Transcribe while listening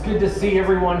Good to see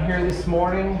everyone here this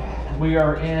morning. We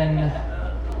are in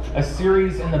a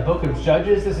series in the book of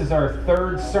Judges. This is our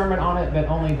third sermon on it, but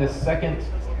only the second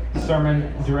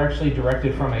sermon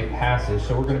directed from a passage.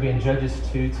 So we're going to be in Judges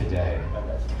 2 today.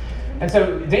 And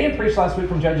so Dan preached last week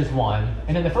from Judges 1,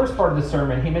 and in the first part of the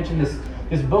sermon, he mentioned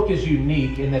this book is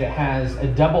unique in that it has a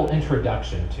double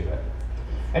introduction to it.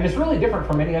 And it's really different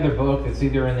from any other book that's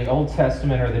either in the Old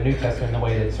Testament or the New Testament in the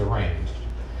way that it's arranged.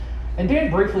 And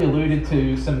Dan briefly alluded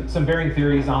to some varying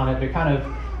theories on it, but kind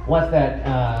of left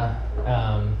that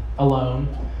alone.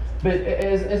 But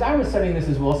as I was studying this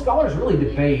as well, scholars really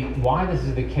debate why this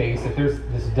is the case, that there's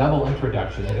this double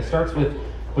introduction, that it starts with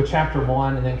chapter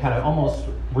 1 and then kind of almost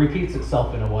repeats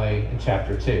itself in a way in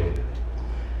chapter 2.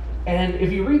 And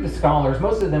if you read the scholars,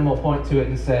 most of them will point to it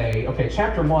and say, okay,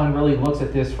 chapter 1 really looks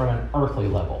at this from an earthly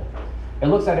level. It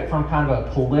looks at it from kind of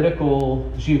a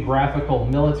political, geographical,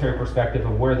 military perspective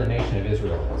of where the nation of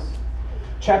Israel is.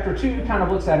 Chapter 2 kind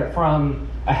of looks at it from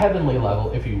a heavenly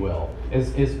level, if you will,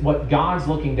 is what God's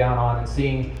looking down on and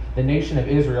seeing the nation of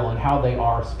Israel and how they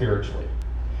are spiritually.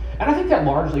 And I think that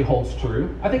largely holds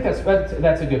true. I think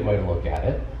that's a good way to look at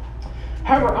it.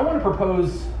 However, I want to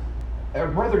propose a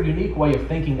rather unique way of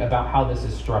thinking about how this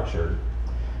is structured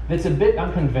that's a bit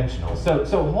unconventional. So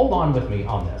hold on with me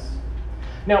on this.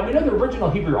 Now, we know the original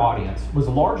Hebrew audience was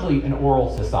largely an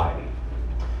oral society.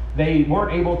 They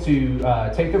weren't able to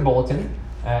take their bulletin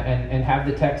and have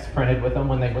the text printed with them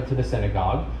when they went to the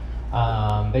synagogue.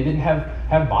 They didn't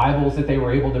have Bibles that they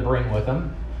were able to bring with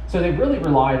them. So they really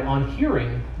relied on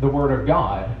hearing the Word of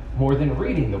God more than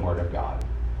reading the Word of God,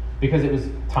 because it was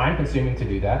time-consuming to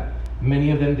do that.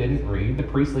 Many of them didn't read. The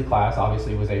priestly class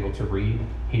obviously was able to read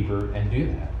Hebrew and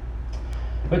do that.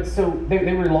 But so they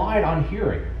relied on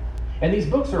hearing. And these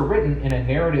books are written in a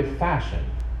narrative fashion.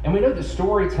 And we know that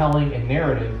storytelling and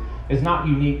narrative is not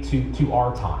unique to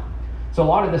our time. So a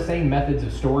lot of the same methods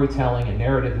of storytelling and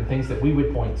narrative and things that we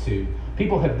would point to,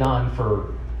 people have done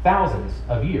for thousands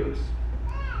of years.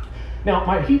 Now,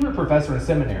 my Hebrew professor in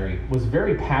seminary was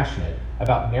very passionate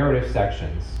about narrative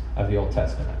sections of the Old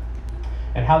Testament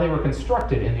and how they were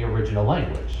constructed in the original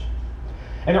language.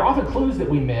 And there are often clues that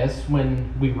we miss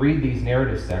when we read these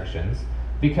narrative sections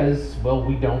because, well,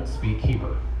 we don't speak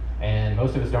Hebrew. And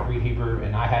most of us don't read Hebrew,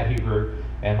 and I had Hebrew,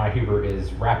 and my Hebrew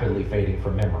is rapidly fading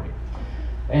from memory.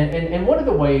 And one of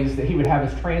the ways that he would have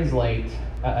us translate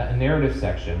a narrative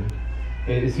section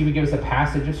is he would give us a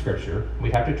passage of Scripture.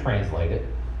 We'd have to translate it,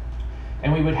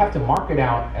 and we would have to mark it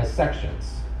out as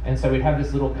sections. And so we'd have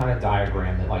this little kind of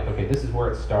diagram that, like, okay, this is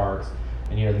where it starts,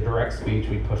 and the direct speech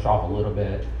we'd push off a little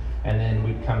bit, and then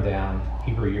we'd come down.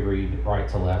 Hebrew you read right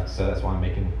to left, so that's why I'm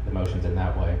making the motions in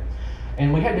that way.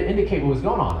 And we had to indicate what was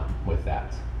going on with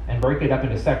that and break it up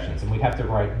into sections, and we'd have to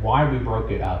write why we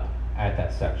broke it up at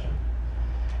that section.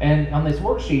 And on this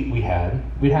worksheet we'd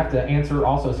have to answer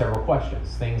also several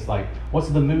questions. Things like, what's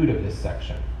the mood of this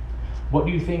section? What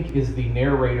do you think is the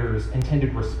narrator's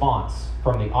intended response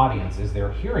from the audience as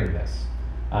they're hearing this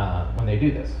when they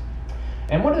do this?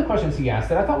 And one of the questions he asked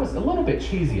that I thought was a little bit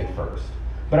cheesy at first,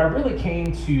 but I really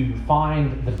came to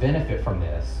find the benefit from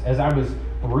this as I was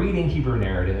reading Hebrew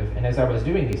narrative and as I was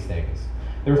doing these things.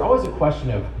 There was always a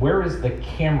question of where is the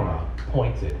camera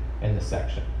pointed in the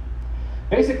section?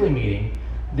 Basically meaning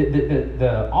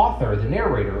the author, the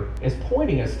narrator, is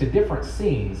pointing us to different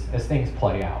scenes as things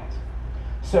play out.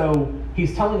 So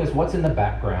he's telling us what's in the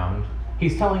background,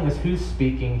 he's telling us who's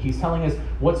speaking, he's telling us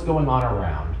what's going on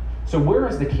around. So where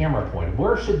is the camera pointed?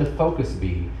 Where should the focus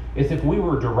be? Is if we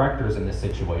were directors in this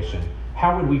situation,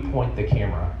 how would we point the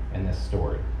camera in this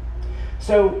story?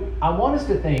 So I want us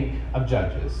to think of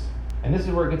Judges, and this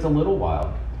is where it gets a little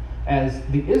wild, as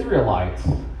the Israelites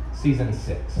season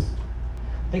 6.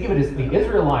 Think of it as the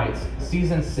Israelites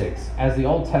season 6 as the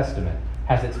Old Testament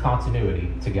has its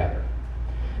continuity together.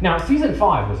 Now, season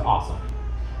 5 was awesome.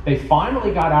 They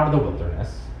finally got out of the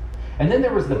wilderness. And then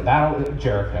there was the battle at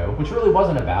Jericho, which really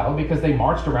wasn't a battle because they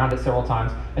marched around it several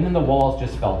times, and then the walls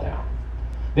just fell down.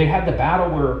 They had the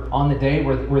battle on the day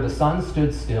where the sun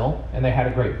stood still, and they had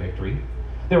a great victory.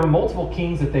 There were multiple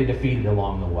kings that they defeated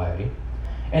along the way.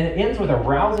 And it ends with a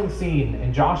rousing scene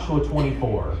in Joshua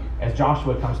 24, as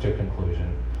Joshua comes to a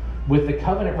conclusion, with the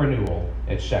covenant renewal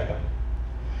at Shechem.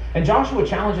 And Joshua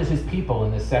challenges his people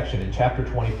in this section in chapter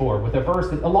 24 with a verse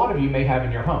that a lot of you may have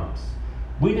in your homes.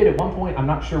 We did at one point, I'm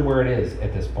not sure where it is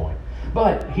at this point.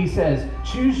 But he says,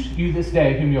 choose you this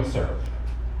day whom you'll serve.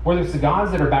 Whether it's the gods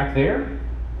that are back there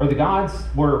or the gods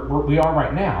where we are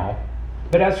right now.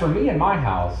 But as for me and my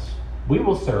house, we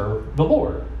will serve the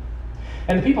Lord.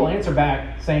 And the people answer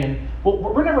back saying, well,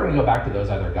 we're never going to go back to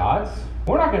those other gods.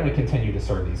 We're not going to continue to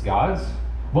serve these gods.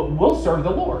 But we'll serve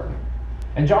the Lord.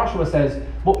 And Joshua says,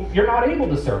 well, you're not able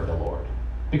to serve the Lord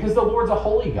because the Lord's a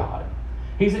holy God.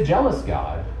 He's a jealous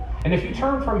God. And if you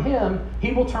turn from him,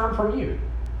 he will turn from you.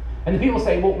 And the people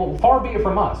say, well, far be it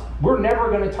from us. We're never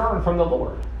going to turn from the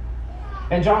Lord.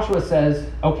 And Joshua says,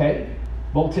 okay,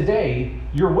 well, today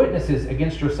you're witnesses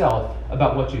against yourself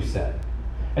about what you said.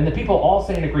 And the people all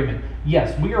say in agreement,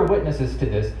 yes, we are witnesses to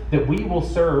this, that we will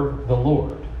serve the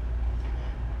Lord.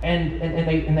 And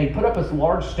they put up this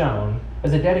large stone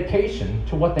as a dedication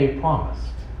to what they promised.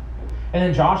 And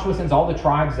then Joshua sends all the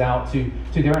tribes out to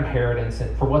their inheritance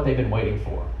for what they've been waiting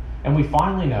for. And we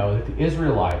finally know that the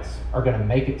Israelites are going to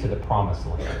make it to the promised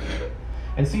land.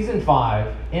 And season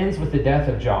 5 ends with the death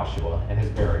of Joshua and his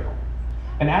burial.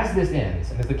 And as this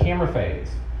ends, and as the camera fades,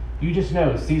 you just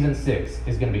know season 6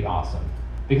 is going to be awesome.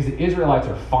 Because the Israelites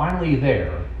are finally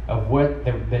there of what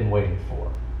they've been waiting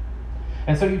for.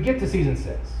 And so you get to season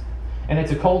 6, and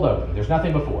it's a cold open. There's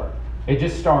nothing before it. It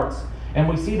just starts, and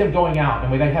we see them going out,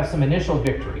 and they have some initial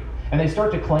victory, and they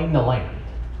start to claim the land.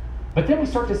 But then we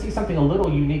start to see something a little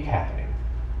unique happening.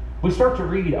 We start to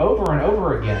read over and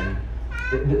over again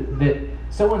that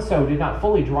so-and-so did not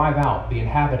fully drive out the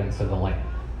inhabitants of the land.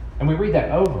 And we read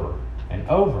that over and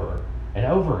over and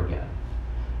over again.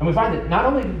 And we find that not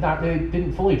only they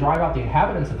didn't fully drive out the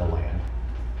inhabitants of the land,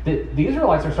 that the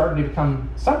Israelites are starting to become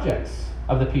subjects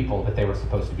of the people that they were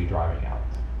supposed to be driving out.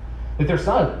 That their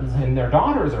sons and their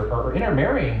daughters are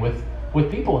intermarrying with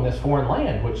people in this foreign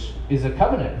land, which is a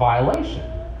covenant violation.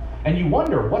 And you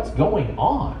wonder what's going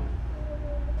on.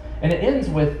 And it ends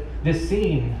with this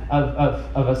scene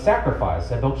of a sacrifice,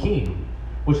 a bokim,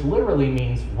 which literally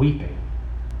means weeping.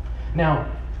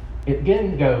 Now, it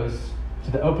again goes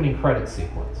to the opening credits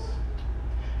sequence.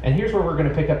 And here's where we're going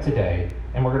to pick up today,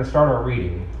 and we're going to start our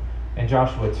reading in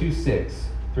Joshua 2:6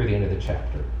 through the end of the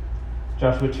chapter.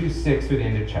 Joshua 2:6 through the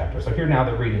end of the chapter. So hear now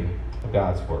the reading of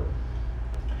God's word.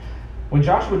 When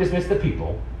Joshua dismissed the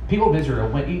people of Israel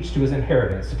went each to his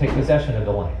inheritance to take possession of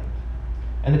the land.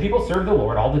 And the people served the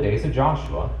Lord all the days of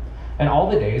Joshua, and all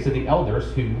the days of the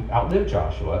elders who outlived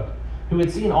Joshua, who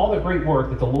had seen all the great work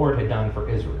that the Lord had done for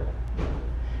Israel.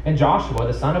 And Joshua,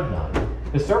 the son of Nun,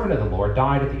 the servant of the Lord,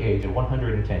 died at the age of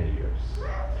 110 years.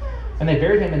 And they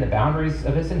buried him in the boundaries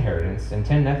of his inheritance in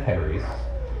Timnath-Heres,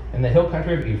 in the hill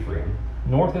country of Ephraim,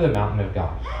 north of the mountain of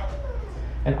Gaash.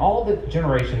 And all the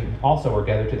generation also were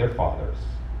gathered to their fathers.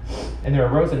 And there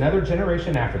arose another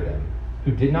generation after them,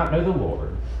 who did not know the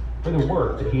Lord, for the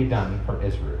work that he had done from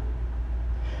Israel.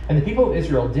 And the people of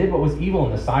Israel did what was evil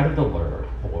in the sight of the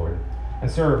Lord, and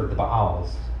served the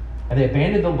Baals. And they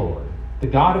abandoned the Lord, the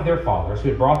God of their fathers, who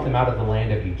had brought them out of the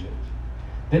land of Egypt.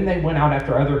 Then they went out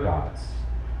after other gods,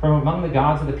 from among the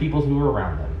gods of the peoples who were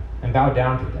around them, and bowed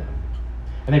down to them.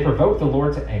 And they provoked the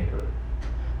Lord to anger.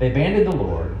 They abandoned the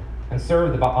Lord, and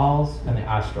served the Baals and the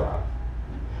Ashtaroth.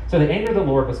 So the anger of the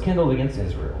Lord was kindled against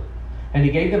Israel, and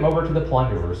he gave them over to the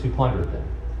plunderers who plundered them.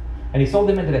 And he sold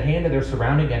them into the hand of their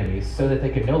surrounding enemies, so that they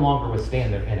could no longer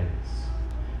withstand their enemies.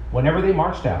 Whenever they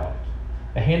marched out,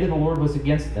 the hand of the Lord was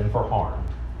against them for harm,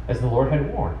 as the Lord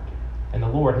had warned, and the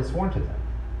Lord had sworn to them.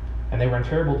 And they were in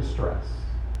terrible distress.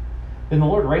 Then the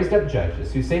Lord raised up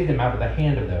judges, who saved them out of the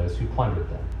hand of those who plundered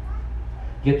them.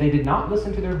 Yet they did not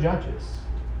listen to their judges,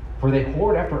 for they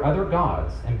whored after other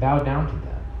gods and bowed down to them.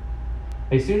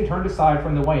 They soon turned aside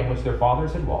from the way in which their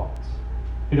fathers had walked,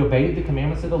 who had obeyed the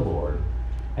commandments of the Lord,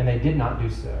 and they did not do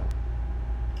so.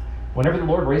 Whenever the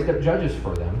Lord raised up judges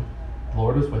for them, the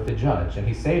Lord was with the judge, and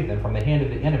he saved them from the hand of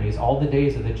the enemies all the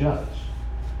days of the judge.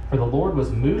 For the Lord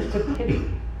was moved to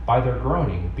pity by their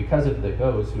groaning because of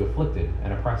those who afflicted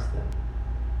and oppressed them.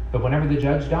 But whenever the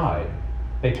judge died,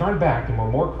 they turned back and were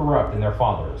more corrupt than their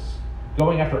fathers,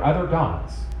 going after other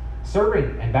gods,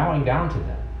 serving and bowing down to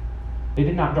them. They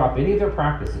did not drop any of their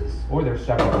practices or their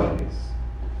stubborn ways.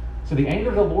 So the anger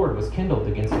of the Lord was kindled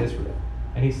against Israel,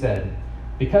 and he said,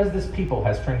 because this people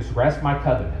has transgressed my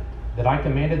covenant, that I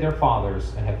commanded their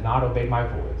fathers, and have not obeyed my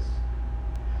voice,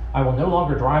 I will no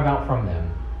longer drive out from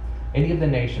them any of the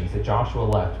nations that Joshua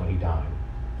left when he died,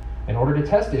 in order to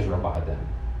test Israel by them,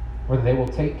 whether they will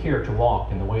take care to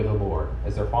walk in the way of the Lord,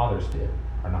 as their fathers did,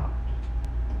 or not.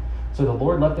 So the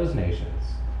Lord left those nations,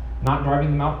 not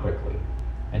driving them out quickly,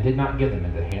 and did not give them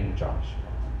into the hand of Joshua.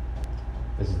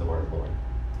 This is the word of the Lord.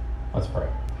 Let's pray.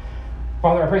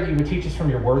 Father, I pray that you would teach us from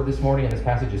your word this morning in this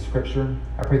passage of Scripture.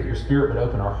 I pray that your Spirit would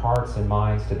open our hearts and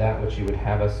minds to that which you would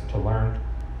have us to learn.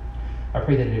 I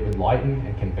pray that it would lighten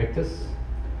and convict us,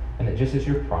 and that just as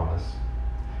you promised.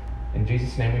 In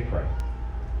Jesus' name we pray.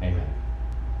 Amen.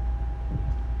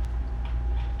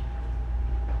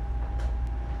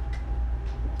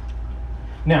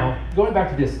 Now, going back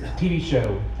to this TV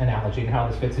show analogy and how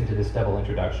this fits into this double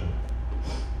introduction.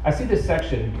 I see this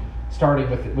section starting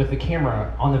with the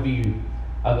camera on the view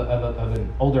of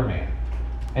an older man.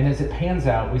 And as it pans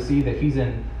out, we see that he's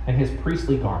in his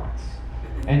priestly garments.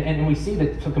 And we see the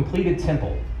completed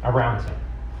temple around him.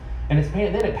 And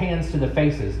then it pans to the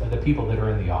faces of the people that are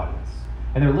in the audience.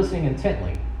 And they're listening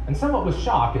intently, and somewhat with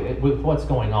shock with what's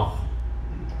going on.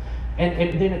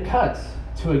 And then it cuts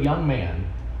to a young man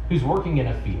who's working in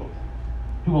a field,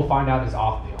 who we'll find out is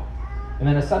Othniel. And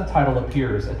then a subtitle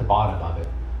appears at the bottom of it,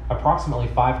 approximately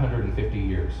 550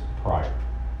 years prior.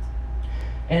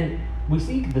 And we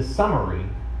see the summary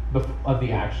of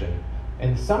the action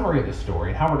and the summary of the story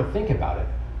and how we're to think about it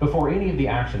before any of the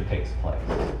action takes place.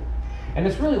 And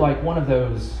it's really like one of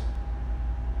those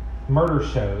murder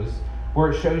shows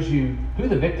where it shows you who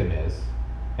the victim is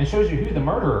and shows you who the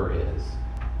murderer is,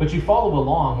 but you follow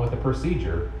along with the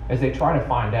procedure as they try to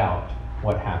find out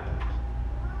what happened.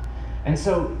 And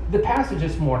so the passage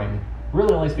this morning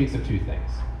really only speaks of two things.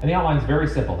 And the outline's very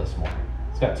simple this morning.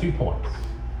 It's got 2 points.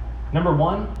 Number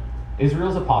 1,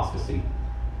 Israel's apostasy.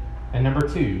 And number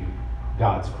 2,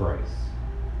 God's grace.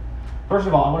 First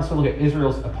of all, I want us to look at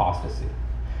Israel's apostasy.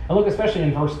 And look especially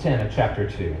in verse 10 of chapter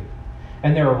 2.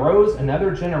 And there arose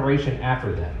another generation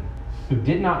after them who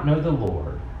did not know the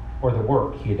Lord or the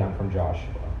work he had done from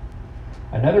Joshua.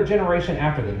 Another generation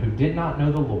after them who did not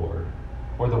know the Lord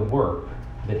or the work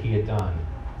that he had done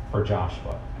for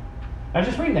Joshua. Now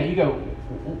just reading that, you go,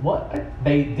 what?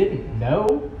 They didn't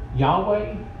know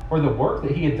Yahweh or the work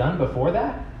that he had done before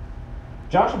that?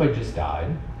 Joshua had just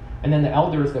died, and then the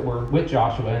elders that were with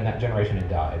Joshua in that generation had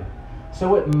died.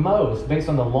 So at most, based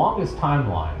on the longest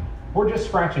timeline, we're just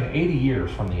scratching 80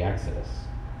 years from the Exodus.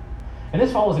 And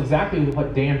this follows exactly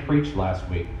what Dan preached last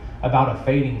week about a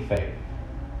fading faith.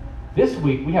 This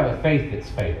week, we have a faith that's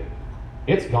faded.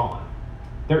 It's gone.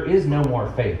 There is no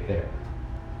more faith there.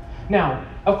 Now,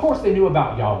 of course they knew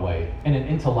about Yahweh in an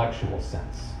intellectual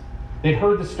sense. They'd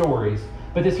heard the stories,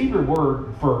 but this Hebrew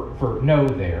word for know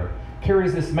there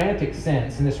carries this semantic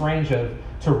sense in this range of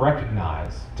to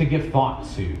recognize, to give thought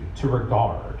to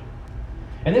regard.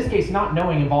 In this case, not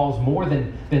knowing involves more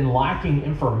than lacking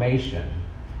information.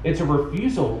 It's a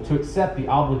refusal to accept the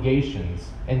obligations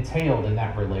entailed in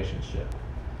that relationship.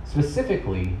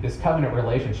 Specifically, this covenant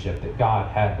relationship that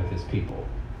God had with his people.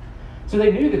 So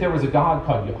they knew that there was a God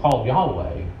called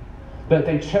Yahweh, but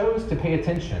they chose to pay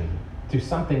attention to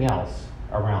something else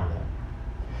around them.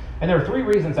 And there are 3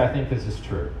 reasons I think this is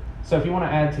true. So if you want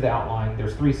to add to the outline,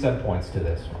 there's 3 subpoints to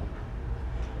this one.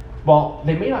 While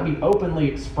they may not be openly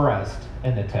expressed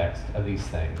in the text of these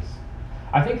things,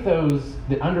 I think those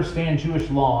that understand Jewish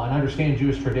law and understand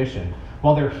Jewish tradition,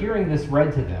 while they're hearing this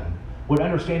read to them, would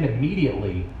understand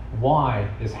immediately why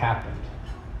this happened.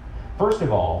 First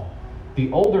of all,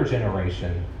 the older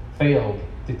generation failed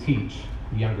to teach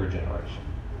the younger generation.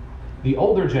 The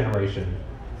older generation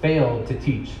failed to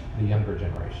teach the younger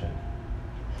generation.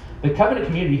 The covenant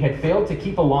community had failed to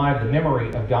keep alive the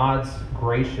memory of God's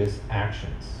gracious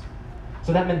actions.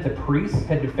 So that meant the priests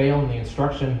had to fail in the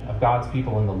instruction of God's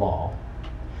people in the law.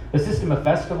 The system of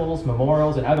festivals,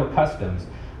 memorials, and other customs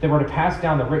that were to pass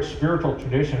down the rich spiritual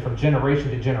tradition from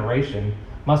generation to generation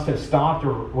must have stopped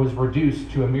or was reduced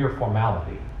to a mere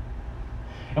formality.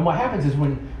 And what happens is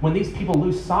when these people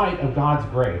lose sight of God's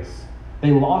grace,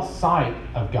 they lost sight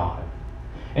of God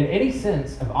and any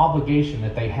sense of obligation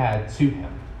that they had to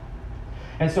him.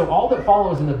 And so all that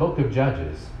follows in the book of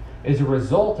Judges is a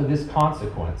result of this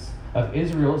consequence of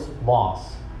Israel's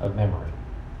loss of memory.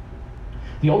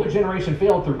 The older generation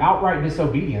failed through outright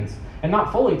disobedience and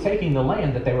not fully taking the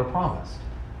land that they were promised.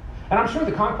 And I'm sure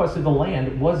the conquest of the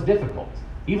land was difficult,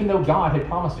 even though God had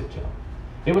promised it to them.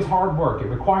 It was hard work. It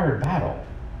required battle.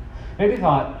 Maybe they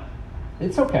thought,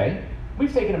 it's okay.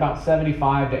 We've taken about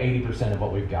 75 to 80% of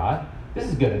what we've got. This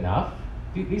is good enough.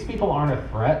 These people aren't a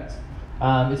threat.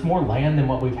 It's more land than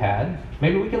what we've had.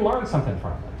 Maybe we can learn something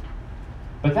from them.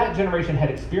 But that generation had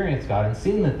experienced God and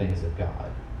seen the things of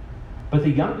God. But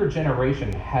the younger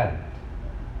generation hadn't.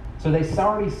 So they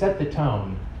already set the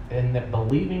tone in that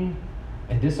believing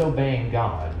and disobeying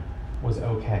God was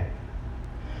okay.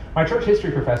 My church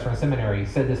history professor in seminary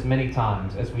said this many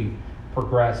times as we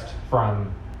progressed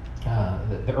from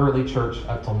the early church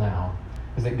up till now,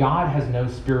 is that God has no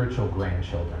spiritual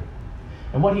grandchildren.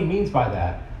 And what he means by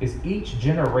that is each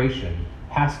generation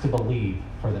has to believe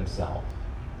for themselves.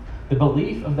 The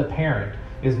belief of the parent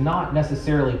is not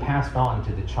necessarily passed on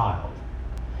to the child.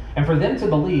 And for them to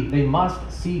believe, they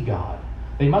must see God.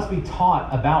 They must be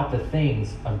taught about the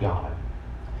things of God.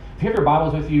 If you have your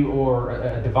Bibles with you or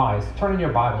a device, turn in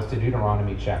your Bibles to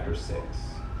Deuteronomy chapter 6.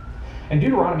 And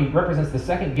Deuteronomy represents the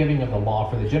second giving of the law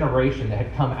for the generation that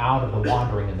had come out of the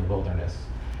wandering in the wilderness.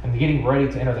 and getting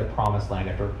ready to enter the promised land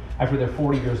after their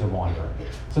 40 years of wandering.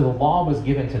 So the law was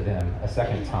given to them a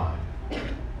second time.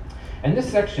 And this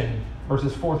section,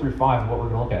 verses 4 through 5, what we're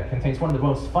going to look at, contains one of the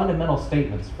most fundamental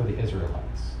statements for the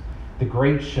Israelites, the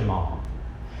great Shema.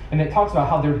 And it talks about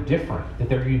how they're different, that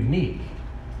they're unique,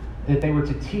 that they were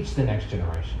to teach the next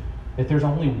generation, that there's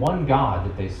only one God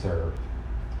that they serve.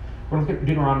 We're going to look at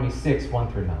Deuteronomy 6,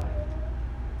 1 through 9.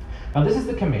 Now this is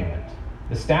the commandment,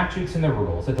 the statutes and the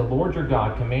rules that the Lord your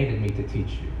God commanded me to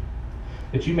teach you,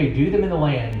 that you may do them in the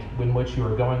land in which you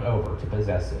are going over to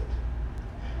possess it,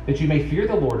 that you may fear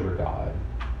the Lord your God,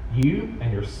 you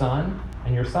and your son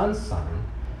and your son's son,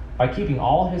 by keeping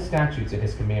all his statutes and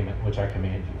his commandment which I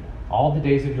command you, all the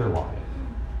days of your life,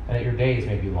 and that your days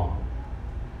may be long.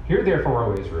 Hear therefore,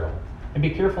 O Israel, and be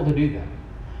careful to do them,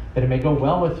 that it may go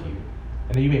well with you,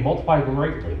 and that you may multiply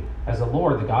greatly, as the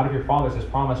Lord, the God of your fathers, has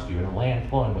promised you, in a land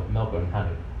flowing with milk and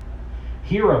honey.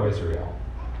 Hear, O Israel,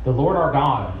 the Lord our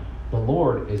God, the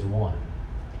Lord is one.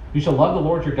 You shall love the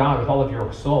Lord your God with all of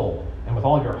your soul, and with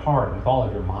all of your heart, and with all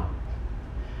of your mind.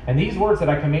 And these words that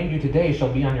I command you today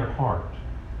shall be on your heart.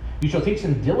 You shall teach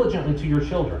them diligently to your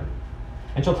children,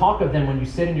 and shall talk of them when you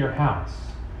sit in your house,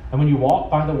 and when you walk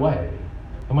by the way,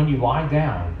 and when you lie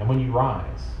down, and when you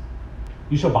rise.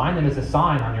 You shall bind them as a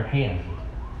sign on your hand,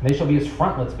 and they shall be as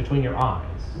frontlets between your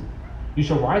eyes. You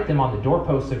shall write them on the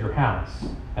doorposts of your house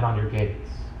and on your gates.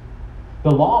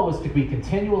 The law was to be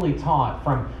continually taught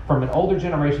from an older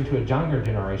generation to a younger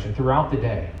generation throughout the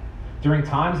day, during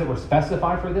times that were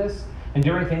specified for this, and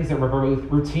during things that were both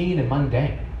routine and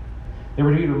mundane. There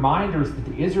were to be reminders that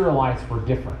the Israelites were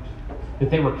different, that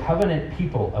they were covenant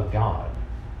people of God.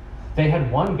 They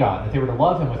had one God, that they were to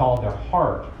love him with all of their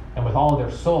heart, and with all of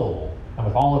their soul, and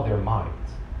with all of their might.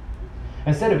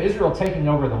 Instead of Israel taking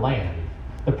over the land,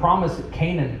 the promised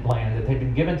Canaan land that had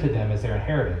been given to them as their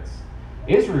inheritance,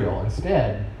 Israel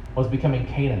instead was becoming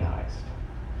Canaanized.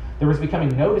 There was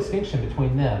becoming no distinction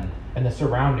between them and the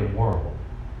surrounding world.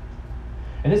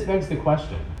 And this begs the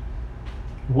question,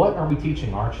 what are we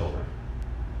teaching our children?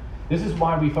 This is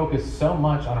why we focus so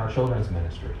much on our children's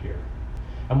ministry here,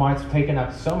 and why it's taken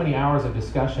up so many hours of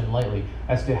discussion lately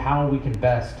as to how we can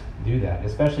best do that,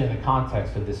 especially in the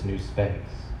context of this new space.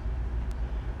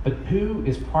 But who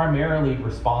is primarily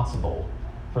responsible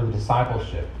for the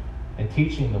discipleship and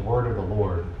teaching the word of the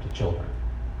Lord to children?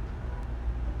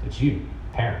 It's you,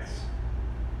 parents.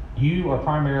 You are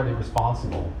primarily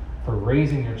responsible for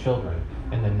raising your children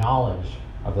in the knowledge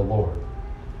of the Lord.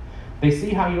 They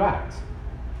see how you act.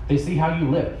 They see how you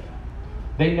live.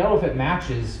 They know if it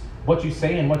matches what you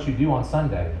say and what you do on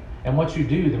Sunday and what you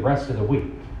do the rest of the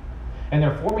week. And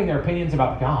they're forming their opinions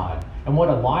about God and what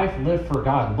a life lived for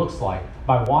God looks like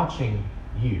by watching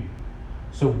you.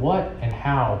 So what and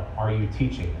how are you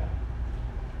teaching them?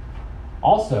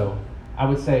 Also, I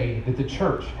would say that the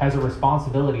church has a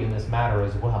responsibility in this matter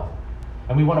as well.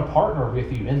 And we want to partner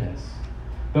with you in this.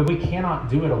 But we cannot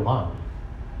do it alone.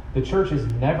 The church is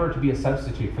never to be a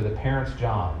substitute for the parents'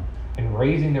 job in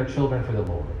raising their children for the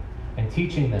Lord and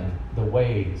teaching them the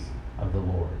ways of the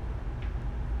Lord.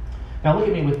 Now look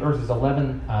at me with verses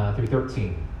 11 through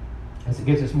 13, as it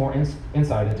gives us more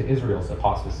insight into Israel's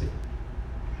apostasy.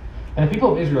 And the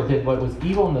people of Israel did what was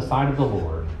evil in the sight of the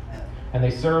Lord, and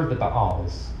they served the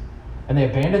Baals, and they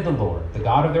abandoned the Lord, the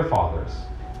God of their fathers,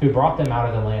 who brought them out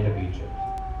of the land of Egypt.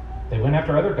 They went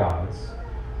after other gods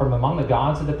from among the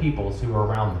gods of the peoples who were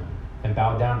around them, and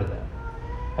bowed down to them,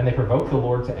 and they provoked the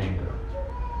Lord to anger.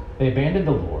 They abandoned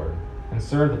the Lord and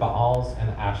served the Baals and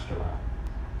the Ashtaroth.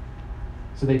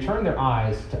 So they turned their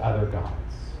eyes to other gods.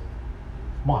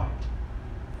 Why?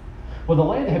 Well, the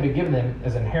land that had been given them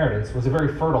as inheritance was a very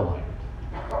fertile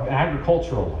land, an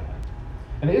agricultural land.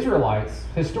 And the Israelites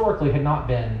historically had not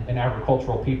been an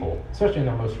agricultural people, especially in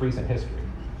their most recent history.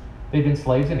 They'd been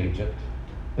slaves in Egypt,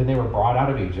 then they were brought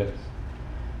out of Egypt,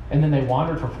 and then they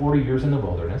wandered for 40 years in the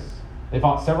wilderness. They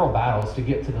fought several battles to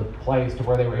get to the place to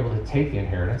where they were able to take the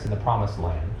inheritance in the promised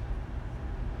land.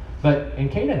 But in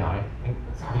Canaanite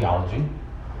theology,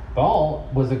 Baal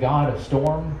was a god of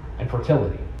storm and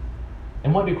fertility.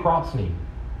 And what do crops need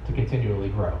to continually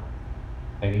grow?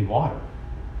 They need water.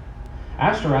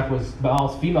 Ashtaroth was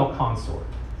Baal's female consort.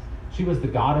 She was the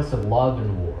goddess of love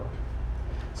and war.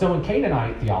 So in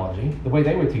Canaanite theology, the way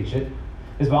they would teach it,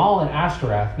 is Baal and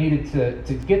Ashtaroth needed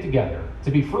to get together,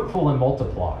 to be fruitful and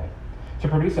multiply, to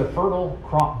produce a fertile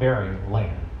crop-bearing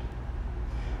land.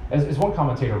 As one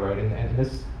commentator wrote, and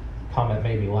this comment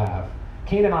made me laugh,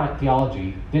 Canaanite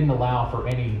theology didn't allow for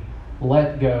any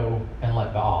let go and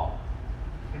let Baal.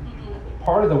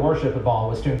 Part of the worship of Baal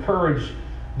was to encourage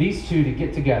these two to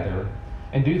get together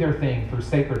and do their thing through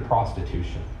sacred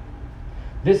prostitution.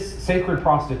 This sacred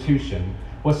prostitution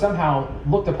was somehow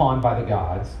looked upon by the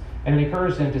gods, and it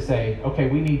encouraged them to say, okay,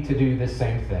 we need to do this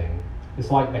same thing,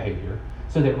 this like behavior,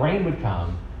 so that rain would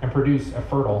come and produce a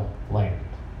fertile land.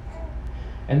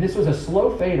 And this was a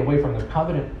slow fade away from the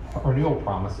covenant renewal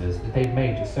promises that they'd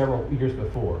made just several years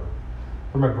before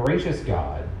from a gracious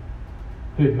God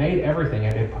who had made everything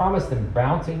and had promised them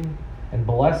bounty and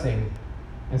blessing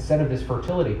instead of this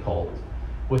fertility cult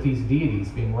with these deities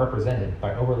being represented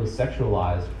by overly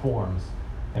sexualized forms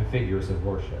and figures of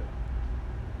worship.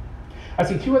 I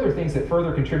see two other things that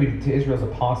further contributed to Israel's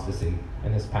apostasy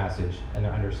in this passage and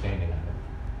their understanding of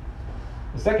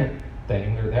it. The second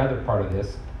thing, or the other part of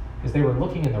this, is they were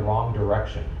looking in the wrong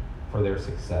direction for their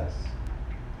success.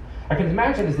 I can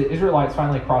imagine as the Israelites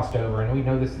finally crossed over, and we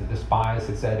know this, that the spies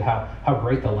had said how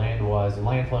great the land was, the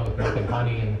land flowing with milk and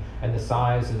honey, and the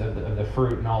size of the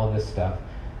fruit and all of this stuff.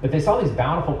 But they saw these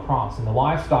bountiful crops and the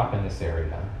livestock in this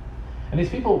area. And these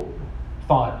people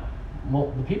thought,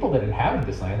 well, the people that inhabit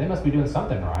this land, they must be doing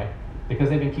something right because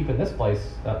they've been keeping this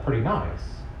place pretty nice.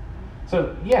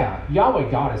 So yeah,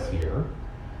 Yahweh got us here,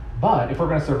 but if we're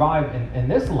going to survive in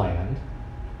this land,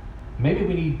 maybe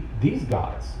we need these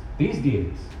gods, these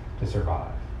deities, to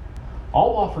survive.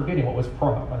 All while forgetting what was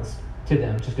promised to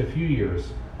them just a few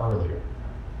years earlier.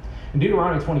 In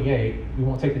Deuteronomy 28, we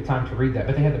won't take the time to read that,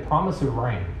 but they had the promise of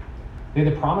rain. They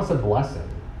had the promise of blessing.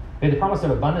 They had the promise of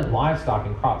abundant livestock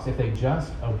and crops if they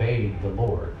just obeyed the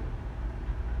Lord.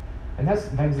 And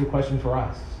that begs the question for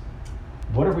us.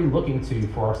 What are we looking to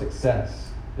for our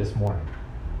success this morning?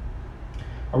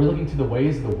 Are we looking to the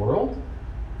ways of the world?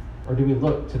 Or do we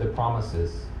look to the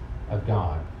promises of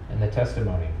God and the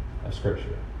testimony of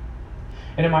Scripture?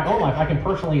 And in my own life, I can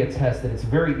personally attest that it's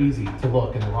very easy to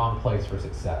look in the wrong place for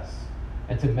success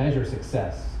and to measure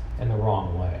success in the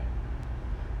wrong way.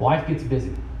 Life gets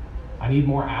busy. I need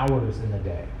more hours in the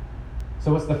day.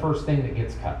 So what's the first thing that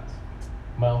gets cut?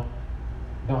 Well,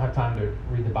 I don't have time to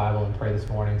read the Bible and pray this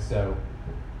morning, so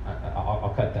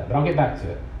I'll cut that. But I'll get back to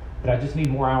it. But I just need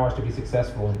more hours to be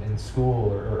successful in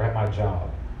school or at my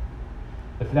job.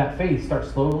 But that faith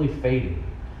starts slowly fading,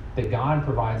 that God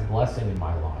provides blessing in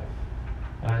my life.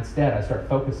 And instead, I start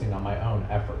focusing on my own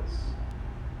efforts.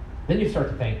 Then you start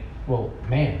to think, well,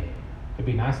 man, it'd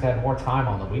be nice to have more time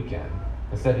on the weekend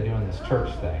instead of doing this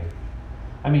church thing.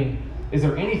 I mean, is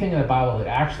there anything in the Bible that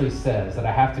actually says that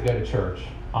I have to go to church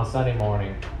on Sunday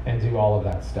morning and do all of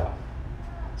that stuff?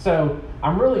 So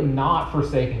I'm really not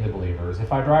forsaking the believers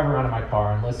if I drive around in my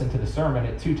car and listen to the sermon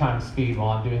at 2 times speed while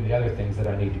I'm doing the other things that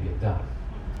I need to get done.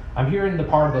 I'm hearing the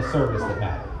part of the service that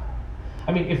matters.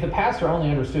 I mean, if the pastor only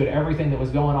understood everything that was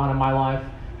going on in my life,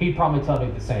 he'd probably tell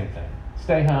me the same thing.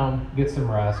 Stay home, get some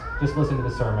rest, just listen to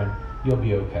the sermon, you'll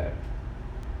be okay.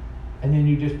 And then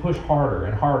you just push harder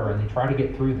and harder and you try to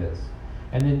get through this.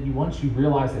 And then once you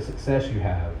realize the success you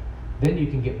have, then you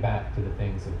can get back to the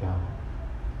things of God.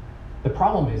 The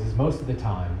problem is most of the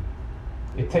time,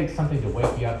 it takes something to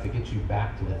wake you up to get you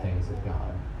back to the things of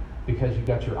God because you've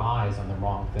got your eyes on the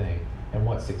wrong thing and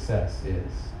what success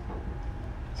is.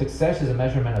 Success is a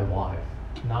measurement of life,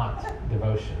 not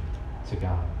devotion to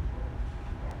God.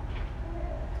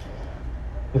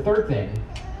 The third thing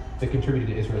that contributed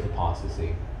to Israel's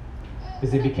apostasy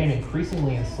is they became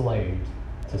increasingly enslaved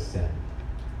to sin.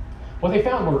 What they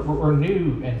found were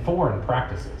new and foreign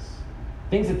practices,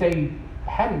 things that they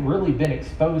hadn't really been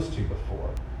exposed to before.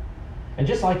 And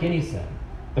just like any sin,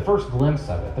 the first glimpse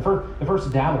of it, the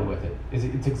first dabble with it,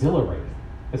 it's exhilarating.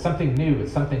 It's something new,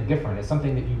 it's something different, it's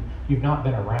something that you've not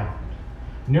been around.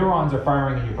 Neurons are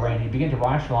firing in your brain. You begin to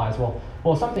rationalize, well,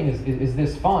 if something is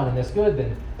this fun and this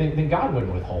good, then God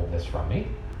wouldn't withhold this from me.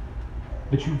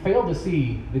 But you fail to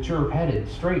see that you're headed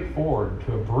straight forward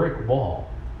to a brick wall.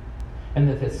 And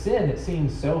that the sin that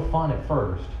seems so fun at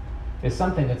first is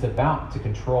something that's about to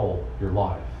control your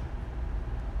life.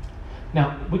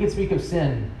 Now, we can speak of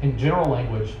sin in general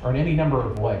language or in any number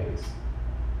of ways.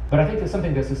 But I think that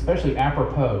something that's especially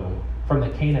apropos from the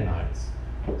Canaanites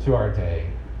to our day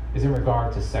is in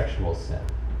regard to sexual sin.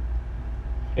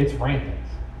 It's rampant.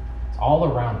 It's all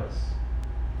around us.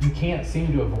 You can't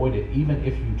seem to avoid it even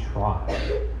if you try.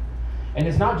 And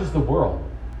it's not just the world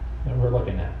that we're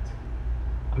looking at.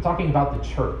 I'm talking about the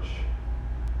church.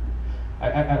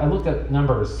 I looked at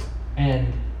numbers,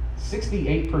 and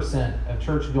 68% of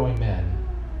church-going men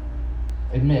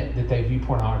admit that they view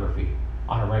pornography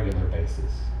on a regular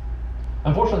basis.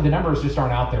 Unfortunately, the numbers just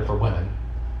aren't out there for women,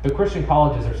 but Christian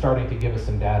colleges are starting to give us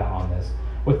some data on this,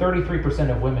 with 33%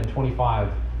 of women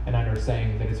 25 and under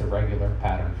saying that it's a regular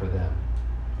pattern for them.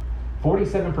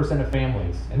 47% of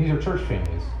families, and these are church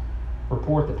families,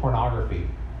 report that pornography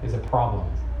is a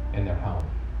problem in their home.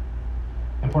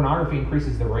 And pornography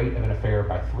increases the rate of an affair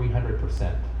by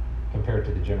 300% compared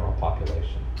to the general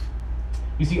population.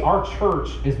 You see, our church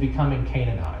is becoming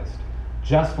Canaanized,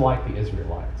 just like the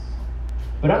Israelites.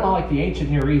 But unlike the ancient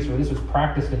Near East, where this was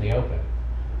practiced in the open,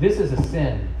 this is a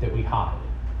sin that we hide,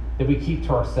 that we keep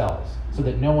to ourselves, so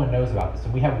that no one knows about this.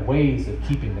 And we have ways of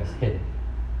keeping this hidden.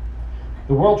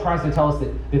 The world tries to tell us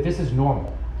that this is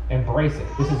normal. Embrace it.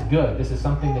 This is good. This is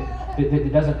something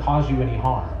that doesn't cause you any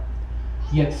harm.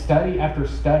 Yet study after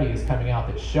study is coming out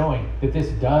that's showing that this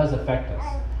does affect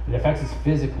us. It affects us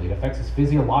physically. It affects us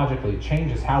physiologically. It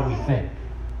changes how we think.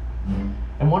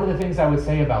 And one of the things I would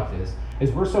say about this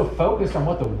is we're so focused on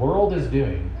what the world is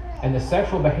doing and the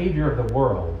sexual behavior of the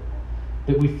world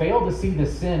that we fail to see the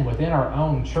sin within our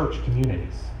own church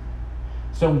communities.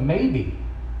 So maybe,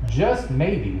 just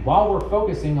maybe, while we're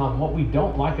focusing on what we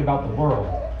don't like about the world,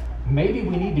 maybe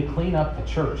we need to clean up the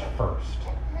church first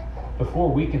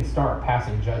before we can start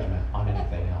passing judgment on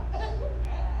anything else.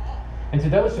 And to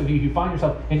those of you who find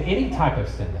yourself in any type of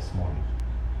sin this morning,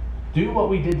 do what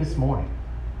we did this morning.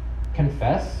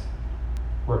 Confess,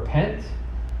 repent,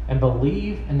 and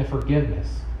believe in the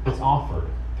forgiveness that's offered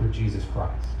through Jesus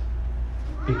Christ.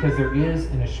 Because there is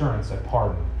an assurance of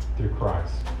pardon through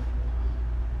Christ.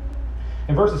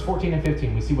 In verses 14 and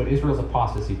 15, we see what Israel's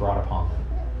apostasy brought upon them,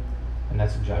 and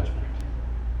that's judgment.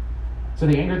 So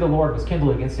the anger of the Lord was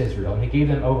kindled against Israel, and he gave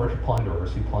them over to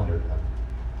plunderers who plundered them.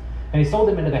 And he sold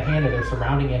them into the hand of their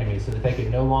surrounding enemies so that they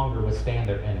could no longer withstand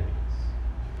their enemies.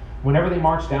 Whenever they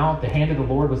marched out, the hand of the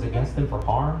Lord was against them for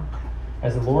harm,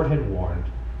 as the Lord had warned,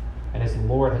 and as the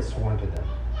Lord had sworn to them.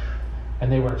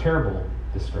 And they were in terrible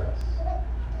distress.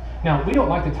 Now, we don't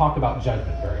like to talk about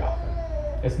judgment very often.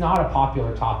 It's not a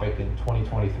popular topic in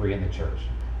 2023 in the church.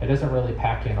 It doesn't really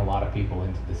pack in a lot of people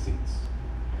into the seats.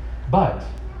 But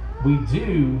we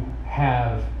do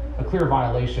have a clear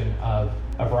violation of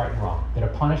right and wrong, that a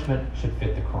punishment should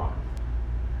fit the crime.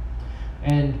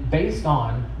 And based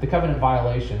on the covenant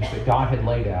violations that God had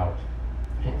laid out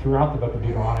throughout the book of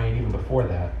Deuteronomy and even before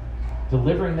that,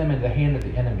 delivering them into the hand of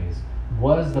the enemies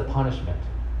was the punishment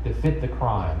that fit the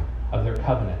crime of their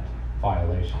covenant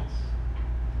violations.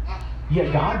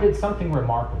 Yet God did something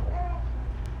remarkable.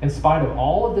 In spite of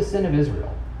all of the sin of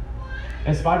Israel,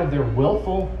 in spite of their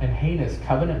willful and heinous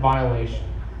covenant violation,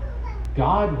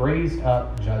 God raised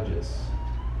up judges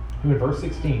who in verse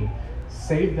 16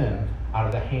 saved them out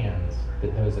of the hands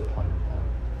that those that plundered them.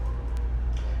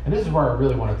 And this is where I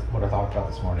really want to talk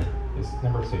about this morning, is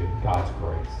number 2, God's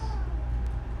grace.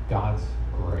 God's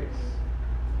grace.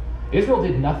 Israel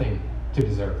did nothing to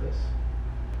deserve this.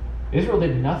 Israel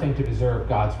did nothing to deserve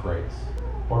God's grace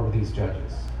or these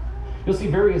judges. You'll see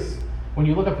when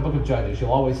you look up the book of Judges,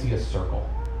 you'll always see a circle.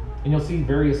 And you'll see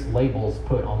various labels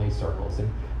put on these circles.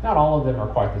 And not all of them are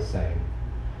quite the same.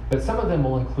 But some of them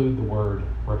will include the word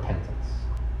repentance.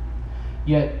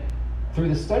 Yet, through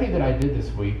the study that I did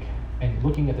this week and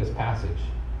looking at this passage,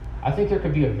 I think there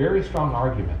could be a very strong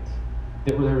argument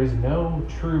that there is no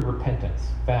true repentance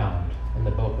found in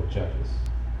the book of Judges.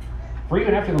 For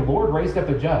even after the Lord raised up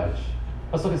a judge,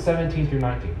 let's look at 17 through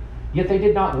 19. Yet they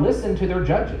did not listen to their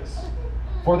judges,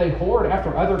 for they whored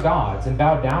after other gods and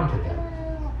bowed down to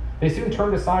them. They soon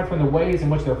turned aside from the ways in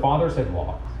which their fathers had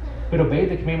walked, but obeyed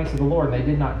the commandments of the Lord, and they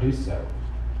did not do so.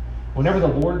 Whenever the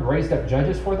Lord raised up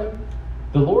judges for them,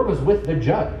 the Lord was with the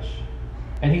judge,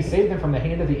 and he saved them from the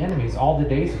hand of the enemies all the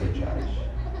days of the judge.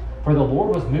 For the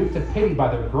Lord was moved to pity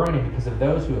by their groaning because of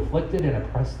those who afflicted and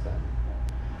oppressed them.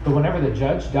 But whenever the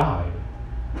judge died,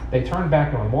 they turned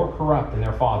back and were more corrupt than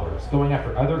their fathers, going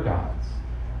after other gods,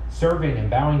 serving and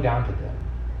bowing down to them.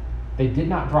 They did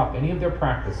not drop any of their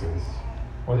practices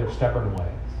or their stubborn ways.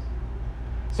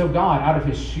 So God, out of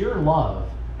his sheer love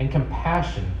and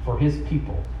compassion for his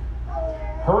people,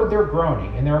 heard their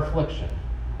groaning and their affliction,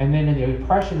 and then in the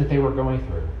oppression that they were going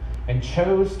through, and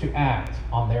chose to act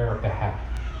on their behalf.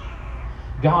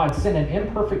 God sent an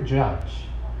imperfect judge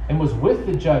and was with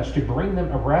the judge to bring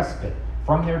them a respite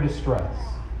from their distress.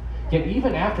 Yet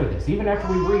even after this, even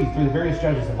after we read through the various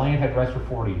judges, the land had rest for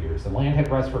 40 years, the land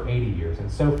had rest for 80 years, and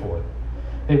so forth,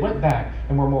 they went back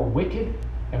and were more wicked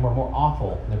and were more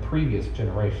awful than the previous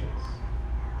generations.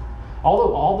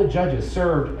 Although all the judges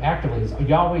served actively as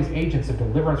Yahweh's agents of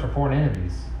deliverance from foreign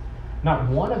enemies, not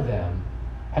one of them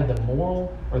had the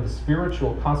moral or the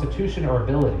spiritual constitution or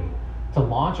ability to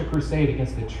launch a crusade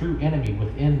against the true enemy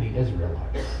within the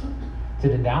Israelites, to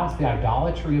denounce the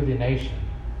idolatry of the nation,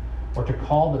 or to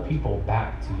call the people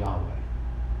back to Yahweh.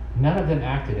 None of them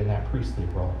acted in that priestly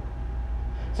role.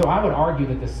 So I would argue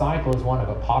that the cycle is one of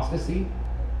apostasy,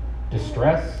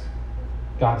 distress,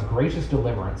 God's gracious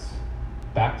deliverance,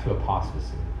 back to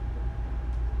apostasy.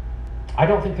 I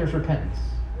don't think there's repentance.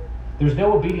 There's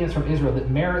no obedience from Israel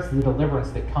that merits the deliverance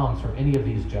that comes from any of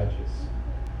these judges.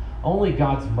 Only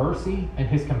God's mercy and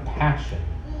his compassion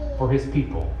for his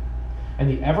people and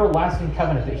the everlasting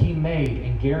covenant that he made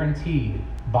and guaranteed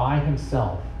by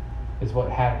himself is what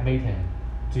had made him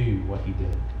do what he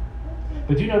did.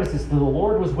 But do notice this, the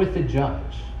Lord was with the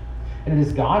judge, and it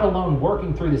is God alone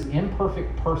working through this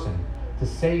imperfect person to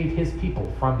save his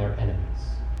people from their enemies.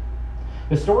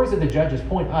 The stories of the judges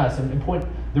point us and point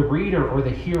the reader or the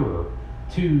hearer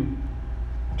to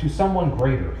someone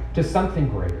greater, to something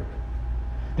greater.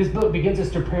 This book begins us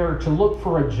to prepare to look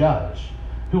for a judge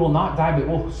who will not die but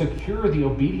will secure the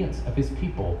obedience of his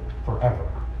people forever.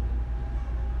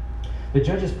 The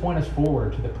judges point us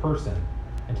forward to the person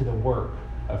and to the work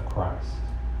of Christ,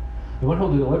 the one who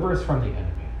will deliver us from the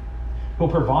enemy, who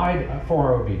will provide for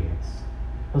our obedience,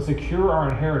 who will secure our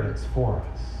inheritance for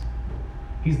us.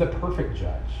 He's the perfect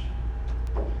judge.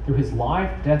 Through his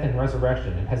life, death, and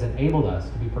resurrection, it has enabled us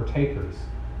to be partakers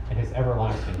in his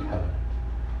everlasting covenant.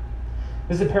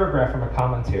 This is a paragraph from a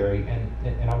commentary,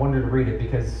 and I wanted to read it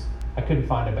because I couldn't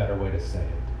find a better way to say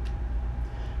it.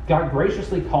 God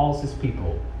graciously calls his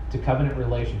people to covenant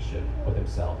relationship with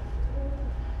himself.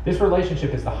 This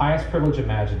relationship is the highest privilege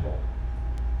imaginable,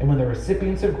 and when the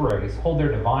recipients of grace hold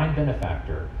their divine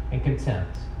benefactor in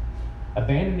contempt,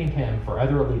 abandoning him for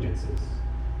other allegiances,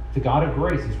 the God of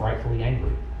grace is rightfully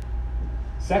angry.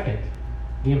 Second,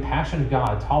 the impassioned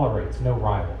God tolerates no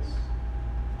rivals.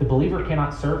 The believer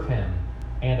cannot serve him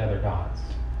and other gods.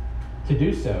 To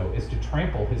do so is to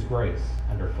trample his grace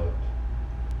underfoot.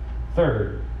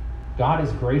 Third, God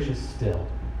is gracious still,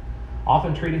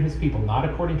 often treating his people not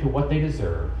according to what they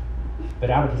deserve, but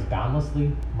out of his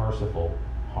boundlessly merciful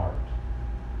heart.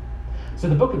 So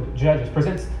the book of Judges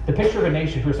presents the picture of a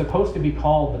nation who are supposed to be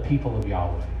called the people of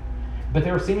Yahweh, but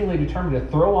they're seemingly determined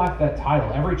to throw off that title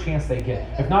every chance they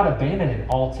get, if not abandon it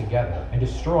altogether and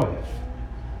destroy it.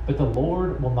 But the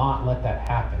Lord will not let that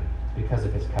happen because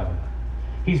of his covenant.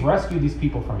 He's rescued these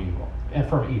people from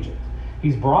Egypt.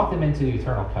 He's brought them into the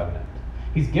eternal covenant.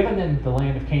 He's given them the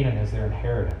land of Canaan as their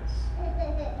inheritance.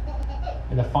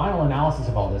 In the final analysis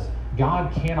of all this,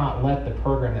 God cannot let the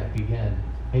program that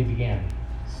began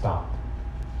stop.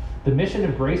 The mission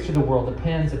of grace to the world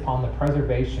depends upon the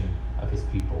preservation of his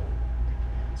people.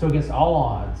 So against all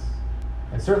odds,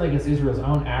 and certainly against Israel's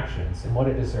own actions and what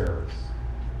it deserves,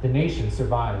 the nation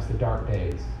survives the dark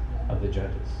days of the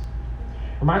judges.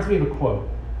 Reminds me of a quote,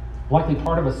 likely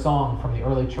part of a song from the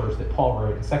early church that Paul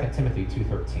wrote in 2 Timothy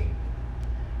 2:13.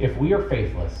 If we are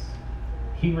faithless,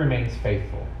 he remains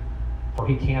faithful, for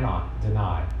he cannot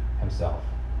deny himself.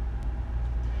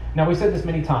 Now, we said this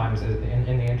many times in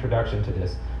the introduction to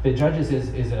this, that Judges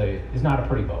is not a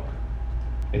pretty book.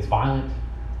 It's violent,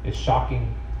 it's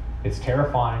shocking, it's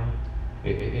terrifying,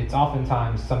 it's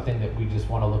oftentimes something that we just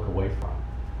want to look away from.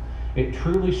 It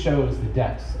truly shows the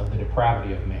depths of the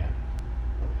depravity of man.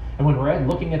 And when read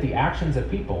looking at the actions of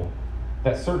people,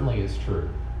 that certainly is true.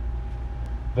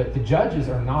 But the judges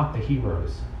are not the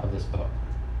heroes of this book.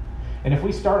 And if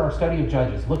we start our study of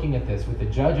Judges looking at this with the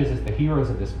judges as the heroes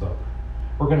of this book,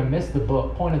 we're going to miss the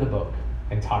point of the book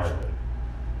entirely.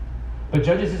 But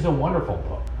Judges is a wonderful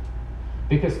book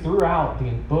because throughout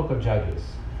the book of Judges,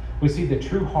 we see the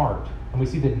true heart and we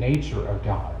see the nature of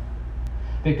God.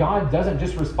 That God doesn't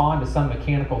just respond to some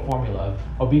mechanical formula of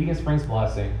obedience brings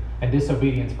blessing and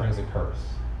disobedience brings a curse.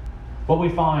 What we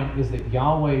find is that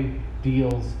Yahweh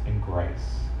deals in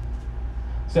grace.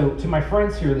 So to my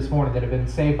friends here this morning that have been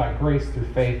saved by grace through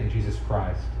faith in Jesus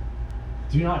Christ,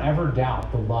 do not ever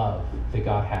doubt the love that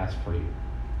God has for you.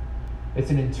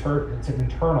 It's an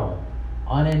internal,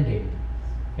 unending,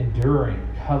 enduring,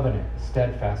 covenant,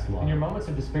 steadfast love. In your moments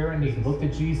of despair and need, look to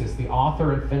Jesus, the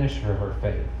author and finisher of our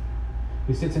faith,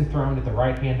 who sits enthroned at the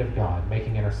right hand of God,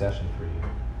 making intercession for you.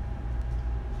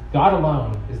 God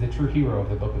alone is the true hero of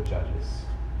the book of Judges.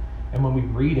 And when we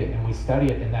read it and we study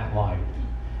it in that light,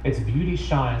 its beauty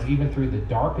shines even through the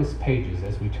darkest pages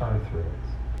as we turn through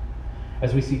it,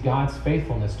 as we see God's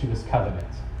faithfulness to his covenant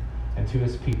and to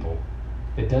his people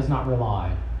that does not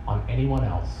rely on anyone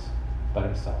else but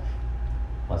himself.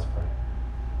 Let's pray.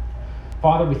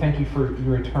 Father, we thank you for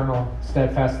your eternal,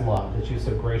 steadfast love that you've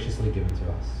so graciously given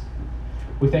to us.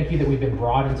 We thank you that we've been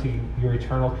brought into your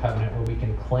eternal covenant where we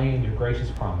can claim your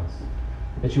gracious promise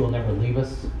that you will never leave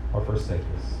us or forsake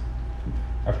us.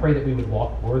 I pray that we would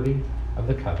walk worthy of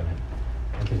the covenant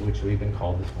into which we've been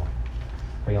called this morning.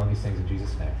 I pray all these things in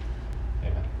Jesus' name.